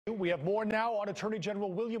We have more now on Attorney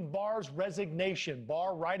General William Barr's resignation.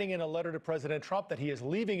 Barr writing in a letter to President Trump that he is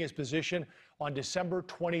leaving his position on December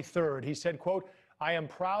 23rd. He said, quote, "I am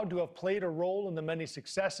proud to have played a role in the many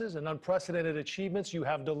successes and unprecedented achievements you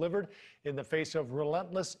have delivered in the face of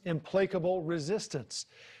relentless, implacable resistance."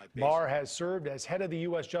 Barr has served as head of the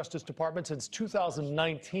U.S. Justice Department since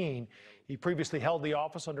 2019. He previously held the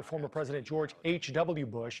office under former President George H.W.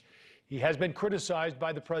 Bush. He has been criticized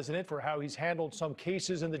by the president for how he's handled some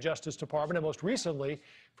cases in the Justice Department and most recently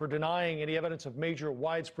for denying any evidence of major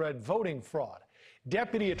widespread voting fraud.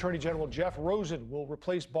 Deputy Attorney General Jeff Rosen will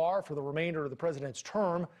replace Barr for the remainder of the president's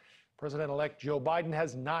term. President-elect Joe Biden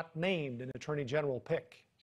has not named an attorney general pick.